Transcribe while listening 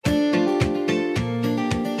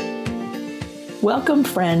Welcome,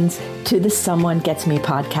 friends, to the Someone Gets Me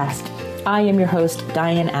podcast. I am your host,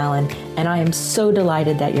 Diane Allen, and I am so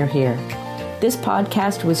delighted that you're here. This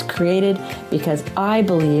podcast was created because I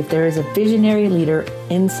believe there is a visionary leader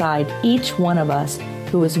inside each one of us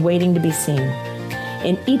who is waiting to be seen.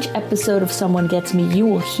 In each episode of Someone Gets Me, you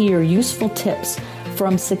will hear useful tips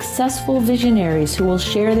from successful visionaries who will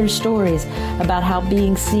share their stories about how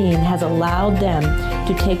being seen has allowed them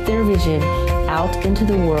to take their vision out into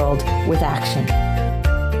the world with action.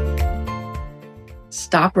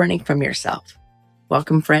 Stop running from yourself.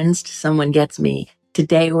 Welcome, friends, to Someone Gets Me.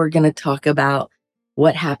 Today, we're going to talk about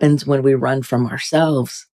what happens when we run from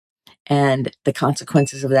ourselves and the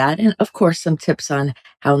consequences of that. And of course, some tips on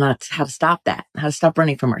how to stop that, how to stop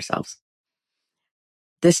running from ourselves.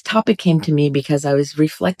 This topic came to me because I was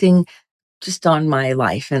reflecting just on my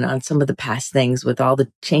life and on some of the past things with all the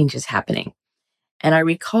changes happening. And I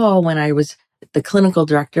recall when I was the clinical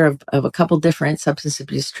director of a couple different substance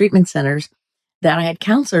abuse treatment centers that I had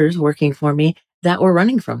counselors working for me that were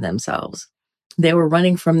running from themselves. They were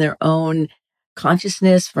running from their own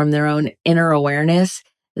consciousness, from their own inner awareness.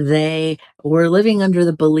 They were living under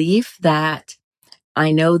the belief that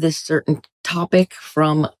I know this certain topic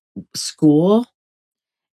from school,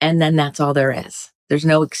 and then that's all there is. There's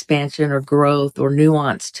no expansion or growth or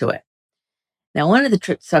nuance to it. Now, one of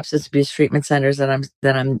the substance abuse treatment centers that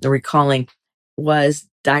I'm recalling was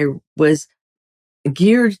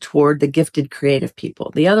geared toward the gifted creative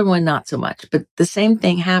people. The other one, not so much, but the same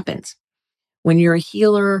thing happens when you're a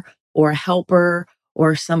healer or a helper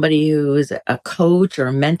or somebody who is a coach or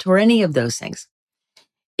a mentor, any of those things.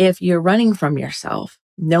 If you're running from yourself,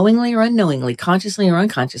 knowingly or unknowingly, consciously or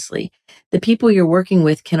unconsciously, the people you're working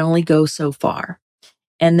with can only go so far.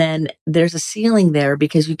 And then there's a ceiling there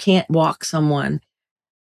because you can't walk someone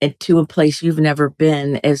to a place you've never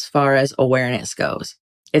been as far as awareness goes.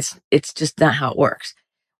 It's just not how it works,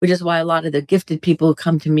 which is why a lot of the gifted people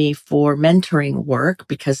come to me for mentoring work,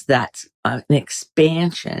 because that's an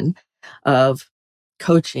expansion of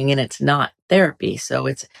coaching and it's not therapy. So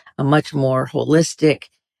it's a much more holistic,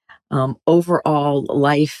 overall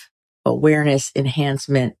life awareness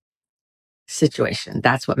enhancement situation.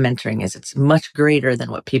 That's what mentoring is. It's much greater than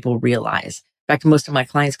what people realize. In fact, most of my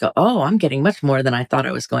clients go, "Oh, I'm getting much more than I thought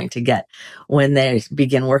I was going to get," when they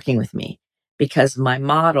begin working with me, because my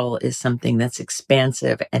model is something that's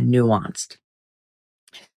expansive and nuanced.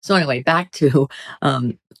 So anyway, back to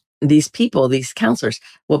these people, these counselors.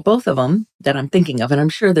 Well, both of them that I'm thinking of, and I'm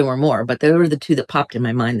sure there were more, but they were the two that popped in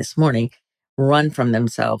my mind this morning, run from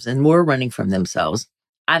themselves and were running from themselves.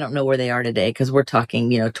 I don't know where they are today because we're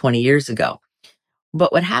talking, 20 years ago.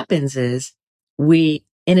 But what happens is we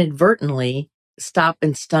inadvertently stop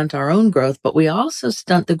and stunt our own growth, but we also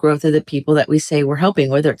stunt the growth of the people that we say we're helping,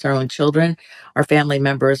 whether it's our own children, our family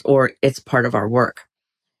members, or it's part of our work.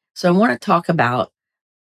 So I want to talk about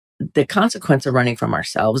the consequence of running from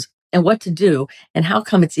ourselves and what to do and how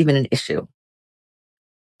come it's even an issue.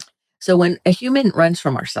 So when a human runs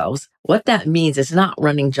from ourselves, what that means is not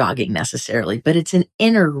running, jogging necessarily, but it's an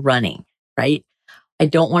inner running, right? I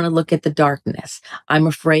don't want to look at the darkness. I'm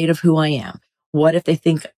afraid of who I am. What if they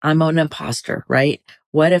think I'm an imposter, right?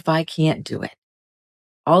 What if I can't do it?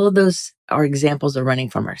 All of those are examples of running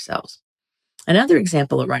from ourselves. Another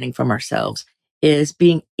example of running from ourselves is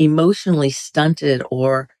being emotionally stunted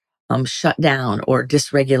or shut down or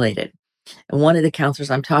dysregulated. And one of the counselors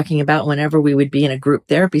I'm talking about, whenever we would be in a group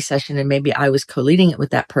therapy session and maybe I was co-leading it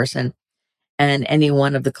with that person, and any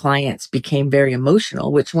one of the clients became very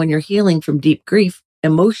emotional, which when you're healing from deep grief,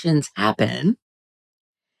 emotions happen.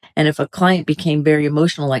 And if a client became very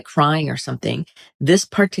emotional, like crying or something, this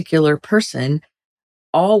particular person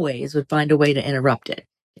always would find a way to interrupt it,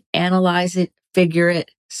 analyze it, figure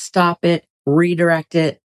it, stop it, redirect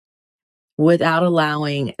it, without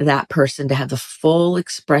allowing that person to have the full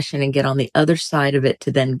expression and get on the other side of it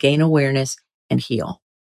to then gain awareness and heal.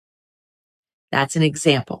 That's an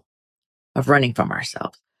example of running from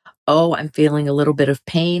ourselves. Oh, I'm feeling a little bit of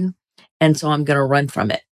pain, and so I'm going to run from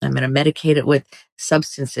it. I'm going to medicate it with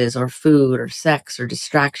substances or food or sex or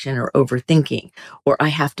distraction or overthinking, or I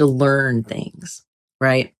have to learn things,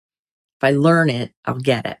 right? If I learn it, I'll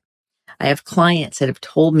get it. I have clients that have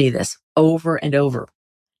told me this over and over.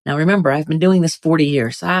 Now, remember, I've been doing this 40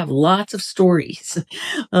 years, so I have lots of stories.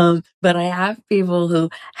 But I have people who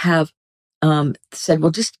have said, well,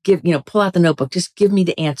 just pull out the notebook. Just give me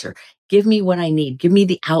the answer. Give me what I need. Give me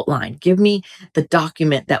the outline. Give me the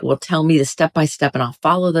document that will tell me the step by step, and I'll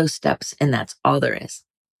follow those steps. And that's all there is.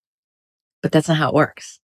 But that's not how it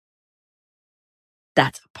works.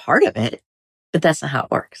 That's a part of it, but that's not how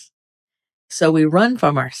it works. So we run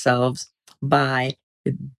from ourselves by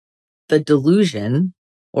the delusion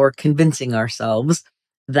or convincing ourselves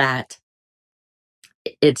that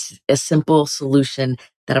it's a simple solution,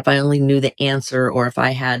 that if I only knew the answer, or if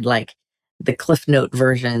I had like the Cliff Note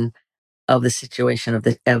version of the situation of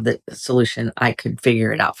the solution, I could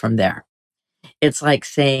figure it out from there. It's like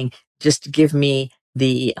saying, just give me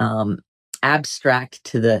the abstract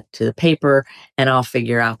to the paper and I'll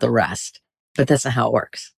figure out the rest. But that's not how it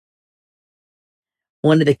works.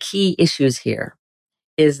 One of the key issues here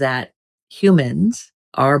is that humans,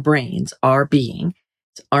 our brains, our being,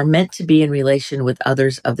 are meant to be in relation with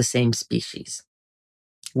others of the same species.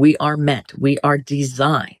 We are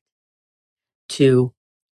designed to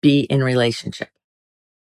be in relationship.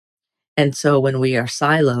 And so when we are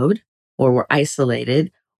siloed, or we're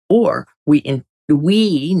isolated, or we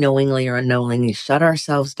knowingly or unknowingly shut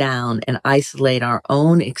ourselves down and isolate our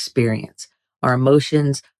own experience, our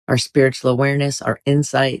emotions, our spiritual awareness, our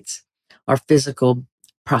insights, our physical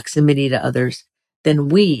proximity to others, then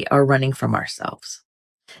we are running from ourselves.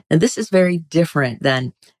 And this is very different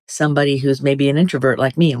than somebody who's maybe an introvert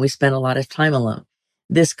like me and we spend a lot of time alone.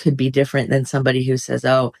 This could be different than somebody who says,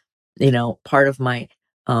 oh, part of my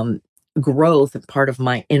growth and part of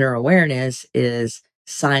my inner awareness is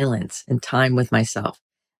silence and time with myself.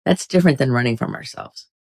 That's different than running from ourselves.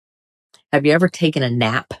 Have you ever taken a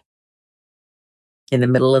nap in the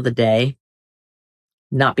middle of the day?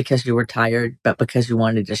 Not because you were tired, but because you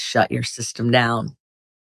wanted to shut your system down.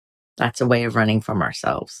 That's a way of running from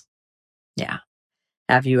ourselves. Yeah.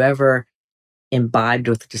 Have you ever imbibed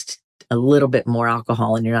with just a little bit more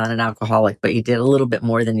alcohol, and you're not an alcoholic, but you did a little bit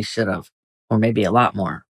more than you should have, or maybe a lot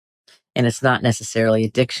more? And it's not necessarily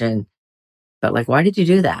addiction, but like, why did you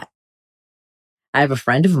do that? I have a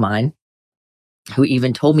friend of mine who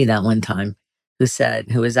even told me that one time,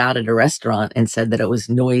 who was out at a restaurant and said that it was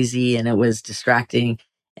noisy and it was distracting.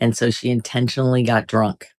 And so she intentionally got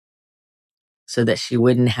drunk so that she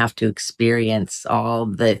wouldn't have to experience all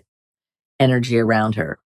the energy around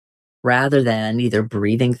her, rather than either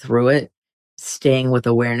breathing through it, staying with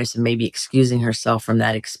awareness, and maybe excusing herself from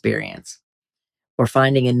that experience, or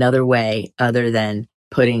finding another way other than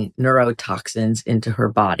putting neurotoxins into her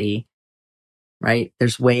body, right?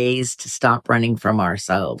 There's ways to stop running from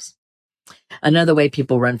ourselves. Another way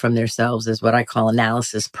people run from themselves is what I call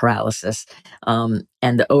analysis paralysis, and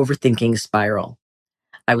the overthinking spiral.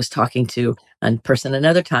 I was talking to a person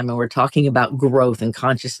another time, and we're talking about growth and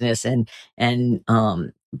consciousness and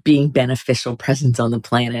being beneficial presence on the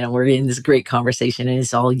planet. And we're in this great conversation, and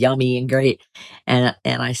it's all yummy and great. And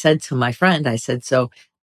I said to my friend, I said, so,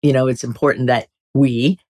 it's important that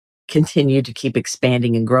we continue to keep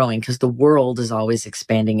expanding and growing, because the world is always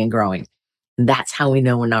expanding and growing. And that's how we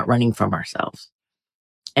know we're not running from ourselves.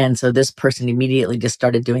 And so this person immediately just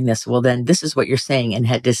started doing this. Well, then this is what you're saying, and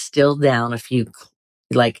had distilled down a few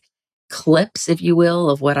like clips, if you will,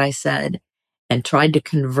 of what I said, and tried to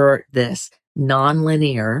convert this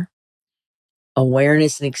nonlinear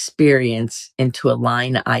awareness and experience into a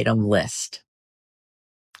line item list.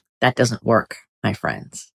 That doesn't work, my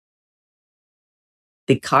friends.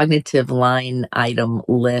 The cognitive line item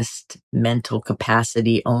list mental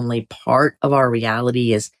capacity only part of our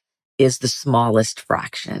reality is the smallest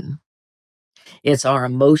fraction. It's our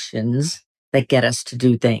emotions that get us to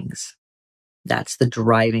do things. That's the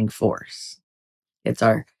driving force. It's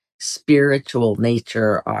our spiritual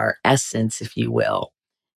nature, our essence, if you will,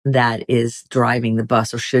 that is driving the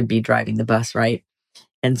bus, or should be driving the bus, right?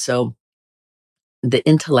 And so the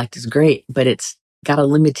intellect is great, but it's got a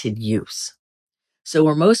limited use. So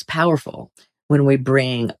we're most powerful when we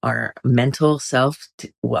bring our mental self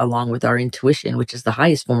along with our intuition, which is the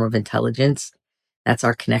highest form of intelligence. That's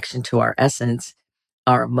our connection to our essence,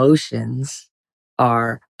 our emotions,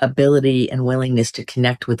 our ability and willingness to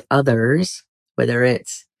connect with others, whether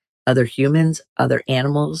it's other humans, other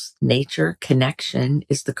animals, nature. Connection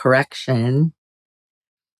is the correction.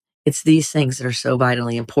 It's these things that are so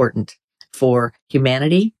vitally important for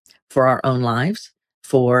humanity, for our own lives,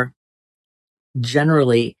 for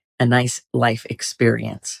generally a nice life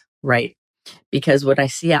experience, right? Because what I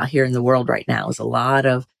see out here in the world right now is a lot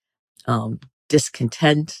of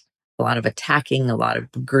discontent, a lot of attacking, a lot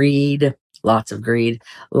of greed, lots of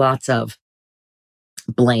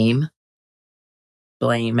blame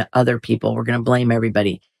other people. We're going to blame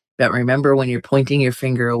everybody. But remember, when you're pointing your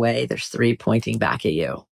finger away, there's 3 pointing back at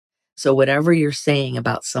you. So whatever you're saying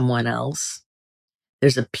about someone else,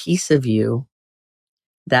 there's a piece of you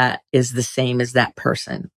that is the same as that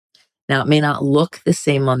person. Now, it may not look the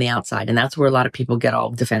same on the outside, and that's where a lot of people get all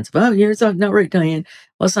defensive. Oh, you're not right, Diane.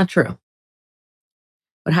 Well, it's not true.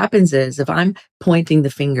 What happens is, if I'm pointing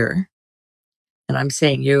the finger and I'm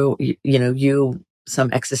saying you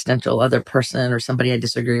some existential other person or somebody I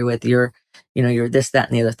disagree with. You're this, that,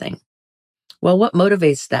 and the other thing. Well, what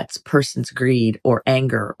motivates that person's greed or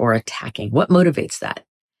anger or attacking? What motivates that?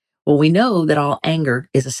 Well, we know that all anger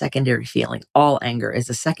is a secondary feeling. All anger is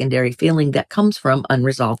a secondary feeling that comes from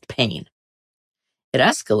unresolved pain. It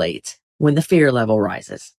escalates when the fear level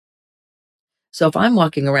rises. So if I'm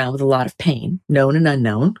walking around with a lot of pain, known and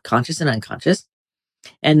unknown, conscious and unconscious,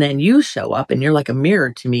 and then you show up and you're like a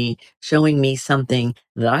mirror to me, showing me something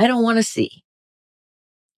that I don't want to see,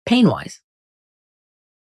 pain-wise,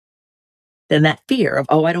 then that fear of,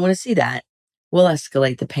 oh, I don't want to see that, will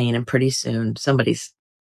escalate the pain. And pretty soon somebody's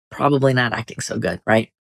probably not acting so good,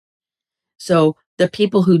 right? So the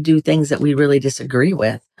people who do things that we really disagree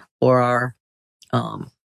with or are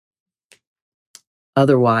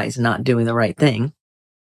otherwise not doing the right thing,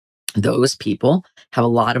 those people have a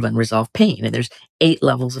lot of unresolved pain. And there's 8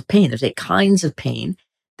 levels of pain. There's 8 kinds of pain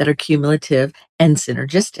that are cumulative and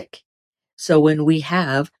synergistic. So when we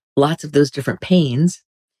have lots of those different pains,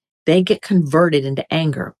 they get converted into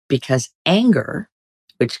anger, because anger,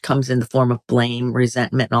 which comes in the form of blame,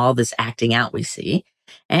 resentment, and all this acting out we see,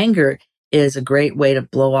 anger is a great way to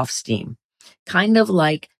blow off steam. Kind of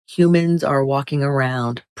like humans are walking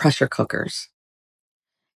around pressure cookers.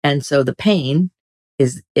 And so the pain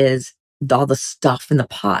is all the stuff in the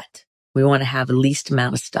pot. We want to have the least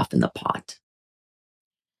amount of stuff in the pot.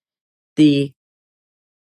 The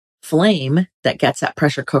flame that gets that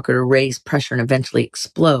pressure cooker to raise pressure and eventually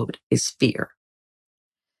explode is fear.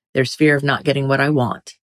 There's fear of not getting what I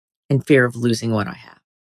want and fear of losing what I have.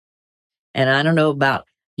 And I don't know about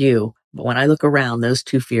you, but when I look around, those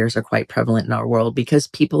 2 fears are quite prevalent in our world, because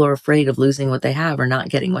people are afraid of losing what they have or not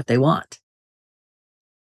getting what they want.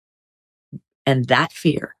 And that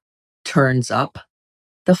fear turns up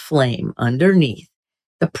the flame underneath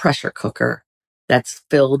the pressure cooker that's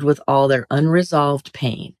filled with all their unresolved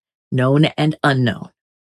pain, known and unknown.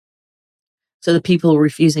 So the people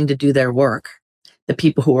refusing to do their work, the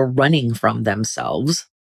people who are running from themselves,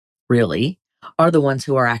 really, are the ones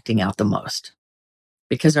who are acting out the most,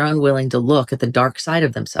 because they're unwilling to look at the dark side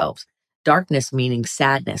of themselves. Darkness meaning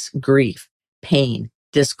sadness, grief, pain,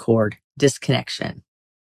 discord, disconnection.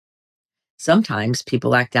 Sometimes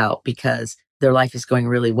people act out because their life is going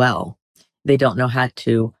really well. They don't know how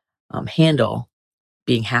to handle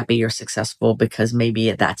being happy or successful, because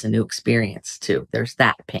maybe that's a new experience too. There's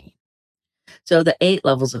that pain. So the 8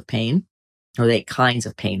 levels of pain, or the 8 kinds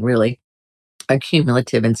of pain really, are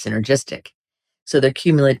cumulative and synergistic. So they're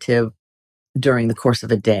cumulative during the course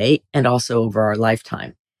of a day and also over our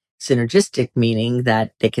lifetime. Synergistic meaning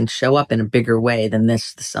that they can show up in a bigger way than the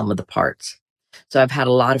sum of the parts. So I've had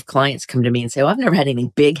a lot of clients come to me and say, well, I've never had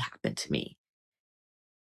anything big happen to me.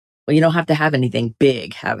 Well, you don't have to have anything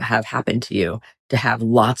big have happened to you to have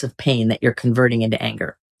lots of pain that you're converting into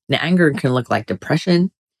anger. Now, anger can look like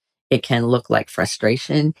depression. It can look like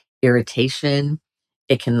frustration, irritation.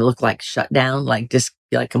 It can look like shutdown, like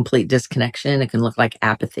complete disconnection. It can look like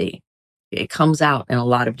apathy. It comes out in a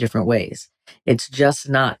lot of different ways. It's just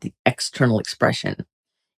not the external expression.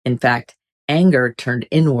 In fact, anger turned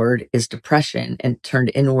inward is depression, and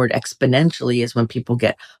turned inward exponentially is when people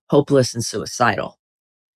get hopeless and suicidal.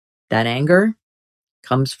 That anger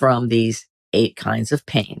comes from these 8 kinds of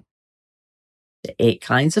pain. The 8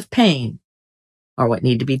 kinds of pain are what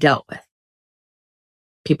need to be dealt with.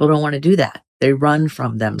 People don't want to do that. They run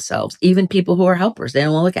from themselves. Even people who are helpers, they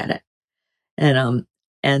don't want to look at it.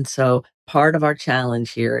 And so part of our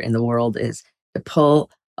challenge here in the world is to pull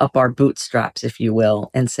up our bootstraps, if you will,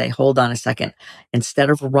 and say, hold on a second. Instead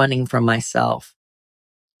of running from myself,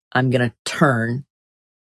 I'm going to turn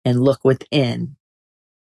and look within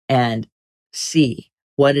and see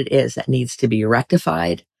what it is that needs to be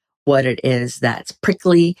rectified, what it is that's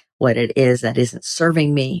prickly, what it is that isn't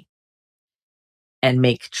serving me, and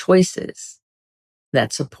make choices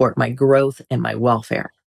that support my growth and my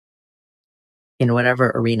welfare in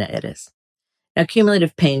whatever arena it is. Now,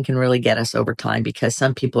 cumulative pain can really get us over time, because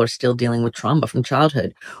some people are still dealing with trauma from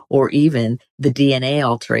childhood, or even the DNA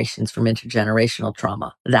alterations from intergenerational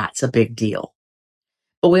trauma. That's a big deal.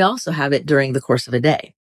 But we also have it during the course of a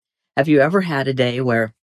day. Have you ever had a day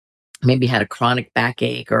where maybe you had a chronic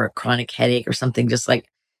backache or a chronic headache or something, just like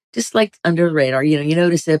under the radar? You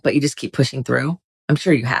notice it, but you just keep pushing through. I'm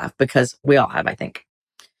sure you have, because we all have, I think.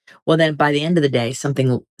 Well, then by the end of the day,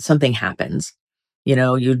 something happens,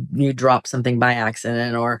 You drop something by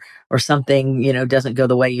accident, or something, doesn't go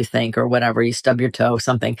the way you think, or whatever, you stub your toe,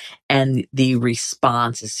 something, and the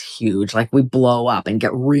response is huge. Like, we blow up and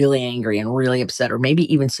get really angry and really upset, or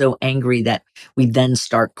maybe even so angry that we then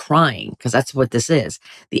start crying, because that's what this is.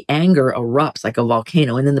 The anger erupts like a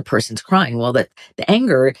volcano, and then the person's crying. Well, the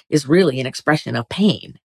anger is really an expression of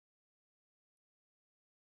pain.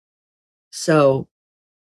 So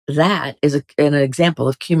that is an example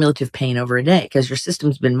of cumulative pain over a day, because your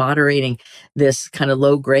system's been moderating this kind of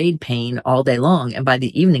low grade pain all day long. And by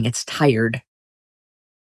the evening, it's tired.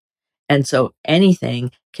 And so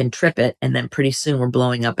anything can trip it. And then pretty soon we're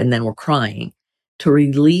blowing up and then we're crying to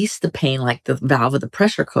release the pain, like the valve of the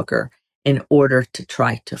pressure cooker, in order to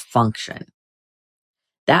try to function.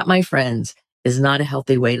 That, my friends, is not a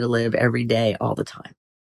healthy way to live every day all the time.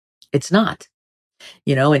 It's not.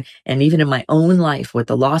 And even in my own life, with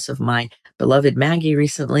the loss of my beloved Maggie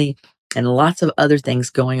recently, and lots of other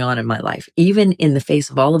things going on in my life, even in the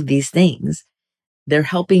face of all of these things, they're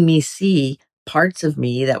helping me see parts of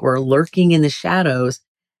me that were lurking in the shadows,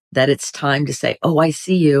 that it's time to say, oh, I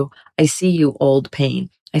see you. I see you, old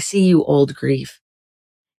pain. I see you, old grief.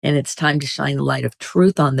 And it's time to shine the light of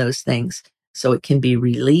truth on those things so it can be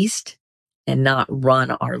released and not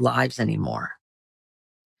run our lives anymore.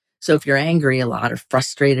 So if you're angry a lot, or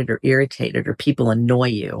frustrated, or irritated, or people annoy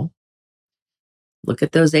you, look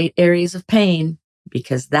at those 8 areas of pain,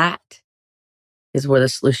 because that is where the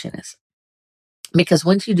solution is. Because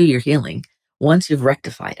once you do your healing, once you've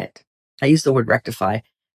rectified it, I use the word rectify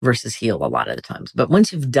versus heal a lot of the times, but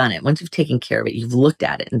once you've done it, once you've taken care of it, you've looked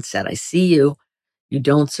at it and said, I see you, you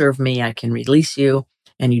don't serve me, I can release you,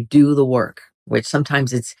 and you do the work, which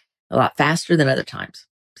sometimes it's a lot faster than other times.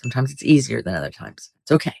 Sometimes it's easier than other times.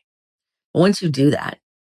 It's okay. But once you do that,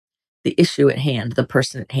 the issue at hand, the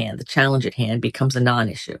person at hand, the challenge at hand becomes a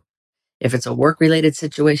non-issue. If it's a work-related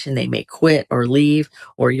situation, they may quit or leave,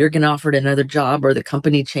 or you're getting offered another job, or the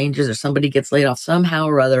company changes, or somebody gets laid off somehow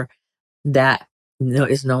or other, that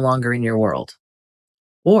is no longer in your world.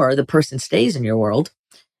 Or the person stays in your world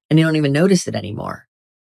and you don't even notice it anymore.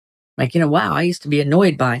 Like, wow, I used to be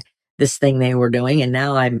annoyed by this thing they were doing, and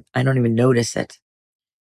now I don't even notice it.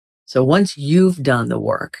 So once you've done the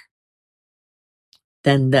work,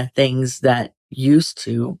 then the things that used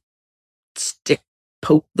to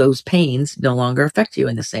poke those pains no longer affect you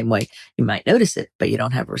in the same way. You might notice it, but you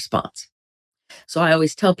don't have a response. So I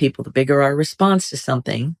always tell people, the bigger our response to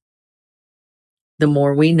something, the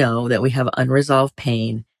more we know that we have unresolved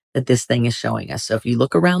pain that this thing is showing us. So if you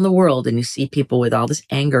look around the world and you see people with all this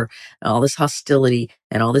anger and all this hostility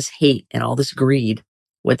and all this hate and all this greed,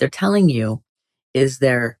 what they're telling you is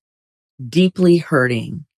they're deeply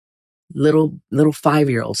hurting little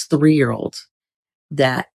 5-year-olds, 3-year-olds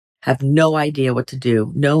that have no idea what to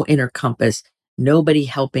do, no inner compass, nobody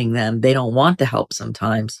helping them. They don't want to help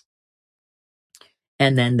sometimes.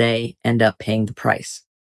 And then they end up paying the price.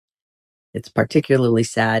 It's particularly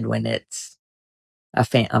sad when it's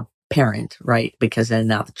a parent, right? Because then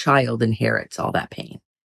now the child inherits all that pain.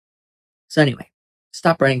 So anyway,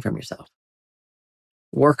 stop running from yourself.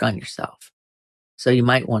 Work on yourself. So you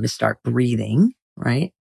might want to start breathing,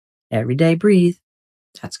 right? Every day, breathe.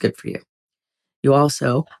 That's good for you. You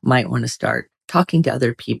also might want to start talking to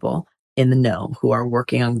other people in the know who are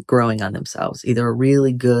working on growing on themselves, either a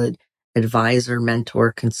really good advisor,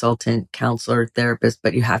 mentor, consultant, counselor, therapist,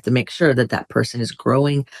 but you have to make sure that that person is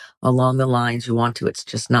growing along the lines you want to. It's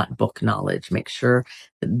just not book knowledge. Make sure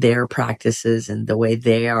that their practices and the way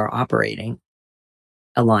they are operating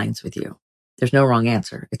aligns with you. There's no wrong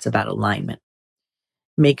answer. It's about alignment.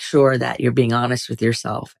 Make sure that you're being honest with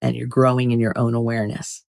yourself and you're growing in your own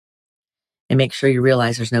awareness. And make sure you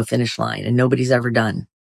realize there's no finish line and nobody's ever done.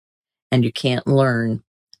 And you can't learn,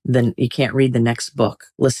 then you can't read the next book,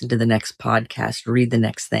 listen to the next podcast, read the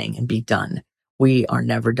next thing and be done. We are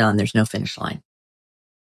never done. There's no finish line.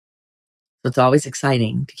 So it's always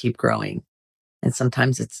exciting to keep growing. And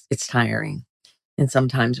sometimes it's tiring. And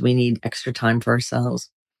sometimes we need extra time for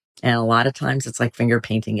ourselves. And a lot of times it's like finger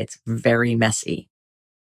painting. It's very messy.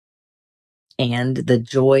 And the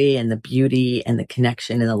joy and the beauty and the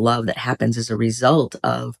connection and the love that happens as a result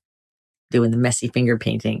of doing the messy finger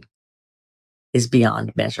painting is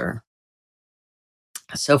beyond measure.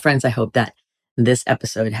 So friends, I hope that this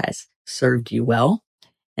episode has served you well.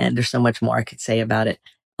 And there's so much more I could say about it.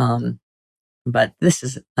 But this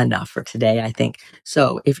is enough for today, I think.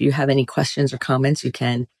 So if you have any questions or comments, you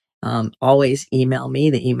can always email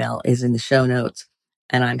me. The email is in the show notes.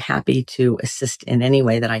 And I'm happy to assist in any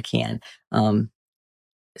way that I can,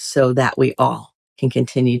 so that we all can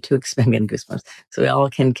continue to expand. Getting goosebumps. So we all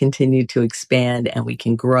can continue to expand and we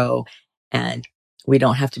can grow and We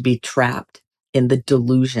don't have to be trapped in the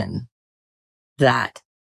delusion that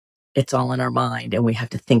it's all in our mind and we have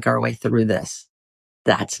to think our way through this.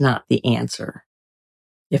 That's not the answer.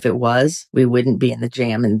 If it was, we wouldn't be in the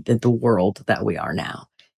jam in the world that we are now.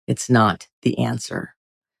 It's not the answer.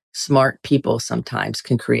 Smart people sometimes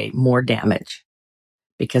can create more damage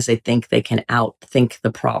because they think they can outthink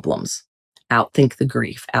the problems, outthink the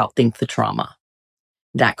grief, outthink the trauma.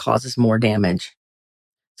 That causes more damage.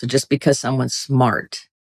 So just because someone's smart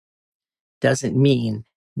doesn't mean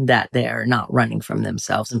that they're not running from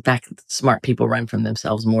themselves. In fact, smart people run from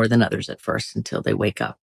themselves more than others at first until they wake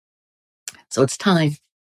up. So it's time.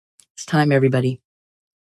 It's time, everybody.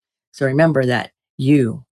 So remember that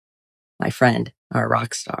you, my friend, are a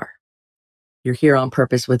rock star. You're here on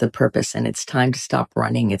purpose with a purpose, and it's time to stop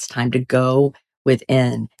running. It's time to go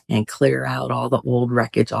within and clear out all the old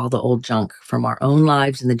wreckage, all the old junk from our own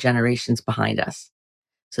lives and the generations behind us,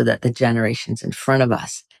 so that the generations in front of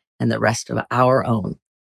us and the rest of our own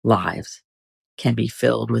lives can be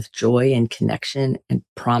filled with joy and connection and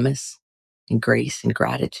promise and grace and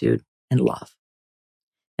gratitude and love.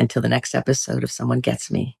 Until the next episode of Someone Gets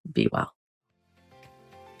Me, be well.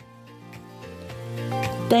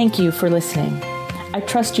 Thank you for listening. I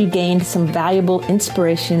trust you gained some valuable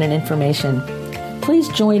inspiration and information. Please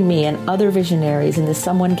join me and other visionaries in the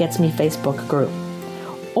Someone Gets Me Facebook group.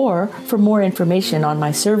 Or for more information on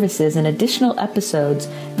my services and additional episodes,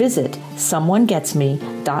 visit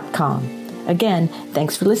someonegetsme.com. Again,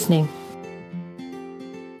 thanks for listening.